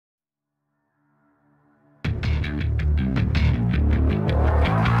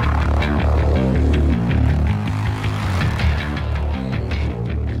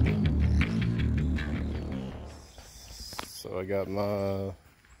got my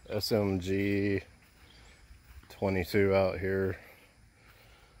SMG 22 out here.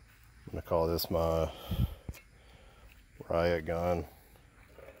 I'm gonna call this my riot gun.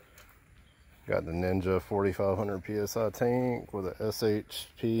 Got the Ninja 4500 PSI tank with a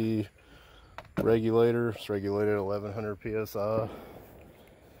SHP regulator. It's regulated at 1100 PSI.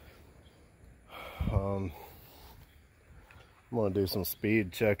 I'm gonna do some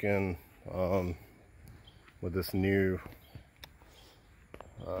speed checking with this new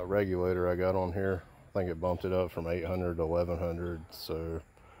regulator I got on here. I think it bumped it up from 800 to 1100, so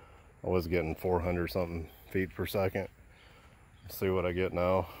I was getting 400 something feet per second. Let's see what I get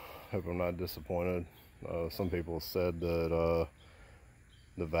now. Hope I'm not disappointed. Some people said that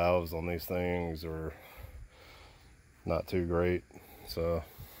the valves on these things are not too great, so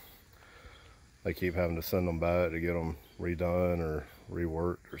they keep having to send them back to get them redone or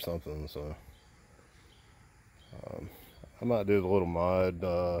reworked or something. So I might do the little mod.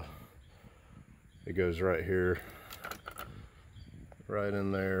 It goes right here, right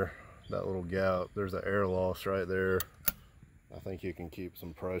in there, that little gap. There's an air loss right there. I think you can keep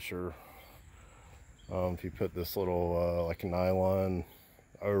some pressure if you put this little like nylon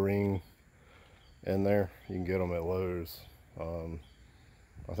O-ring in there. You can get them at Lowe's.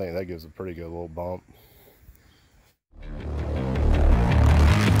 I think that gives a pretty good little bump.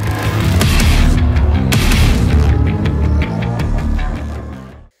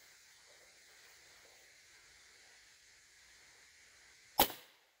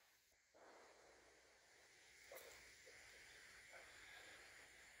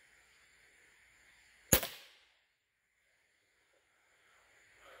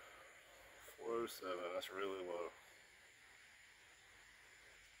 .07, that's really low.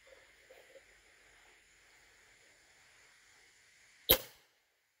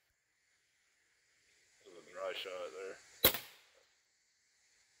 There's a dry shot there.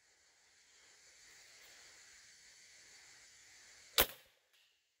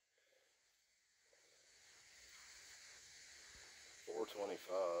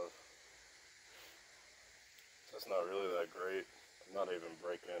 .425. That's not really that great. I'm not even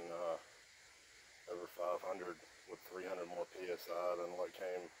breaking over 500 with 300 more PSI than what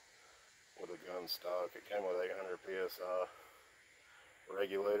came with a gun stock. It came with 800 PSI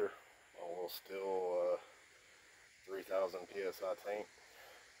regulator, a little still 3000 PSI tank.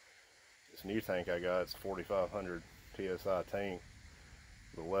 This new tank I got, it's 4500 PSI tank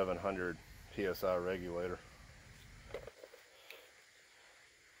with 1100 PSI regulator.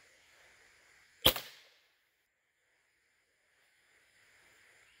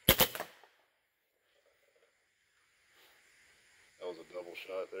 That was a double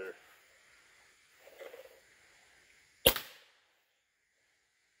shot there.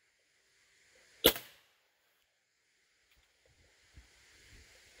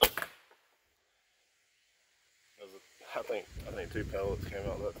 I think 2 pellets came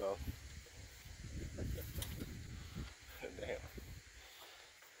out that time. Damn.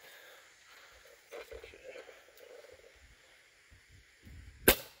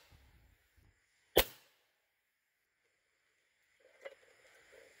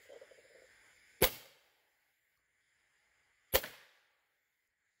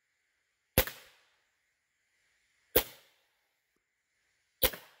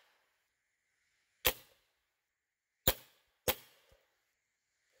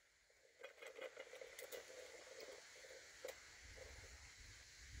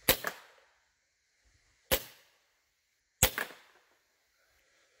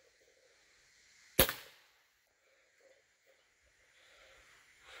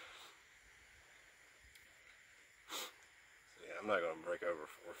 I'm not going to break over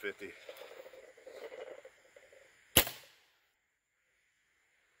 450.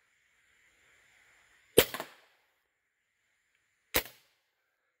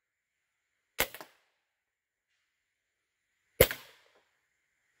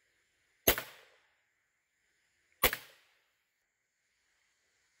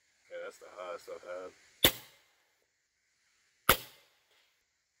 Okay, that's the highest I've had.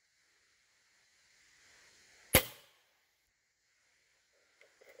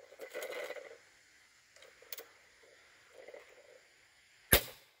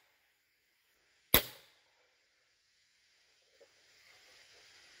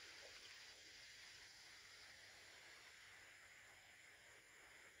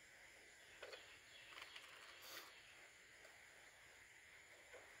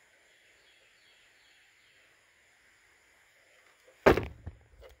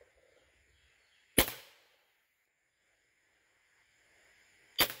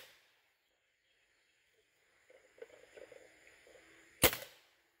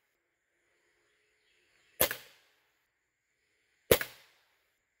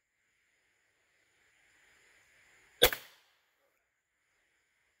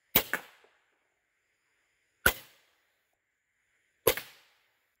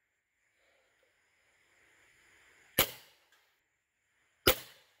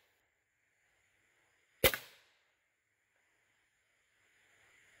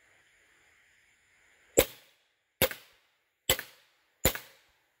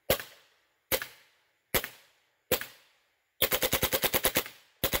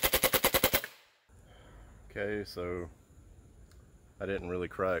 okay, so I didn't really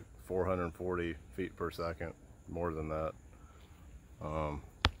crack 440 feet per second, more than that.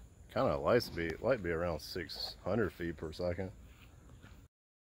 Kind of light be around 600 feet per second.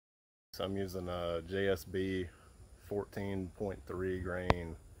 So I'm using a JSB 14.3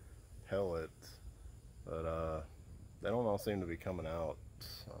 grain pellet, but they don't all seem to be coming out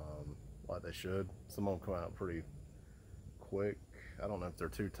like they should. Some of them come out pretty quick. I don't know if they're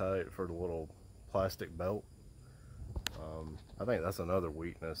too tight for the little plastic belt. I think that's another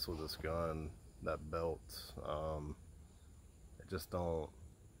weakness with this gun, that belt. It just don't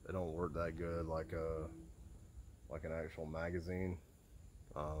work that good like an actual magazine.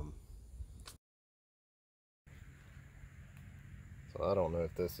 So I don't know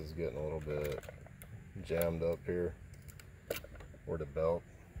if this is getting a little bit jammed up here where the belt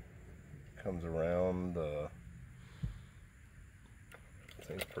comes around.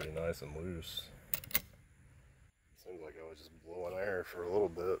 Seems pretty nice and loose. Seems like I was just blowing air for a little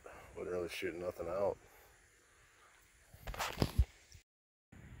bit, wasn't really shooting nothing out.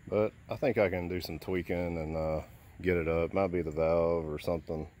 But I think I can do some tweaking and get it up. Might be the valve or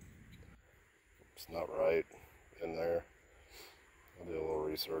something. It's not right in there. I'll do a little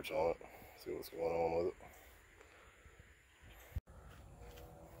research on it, see what's going on with it.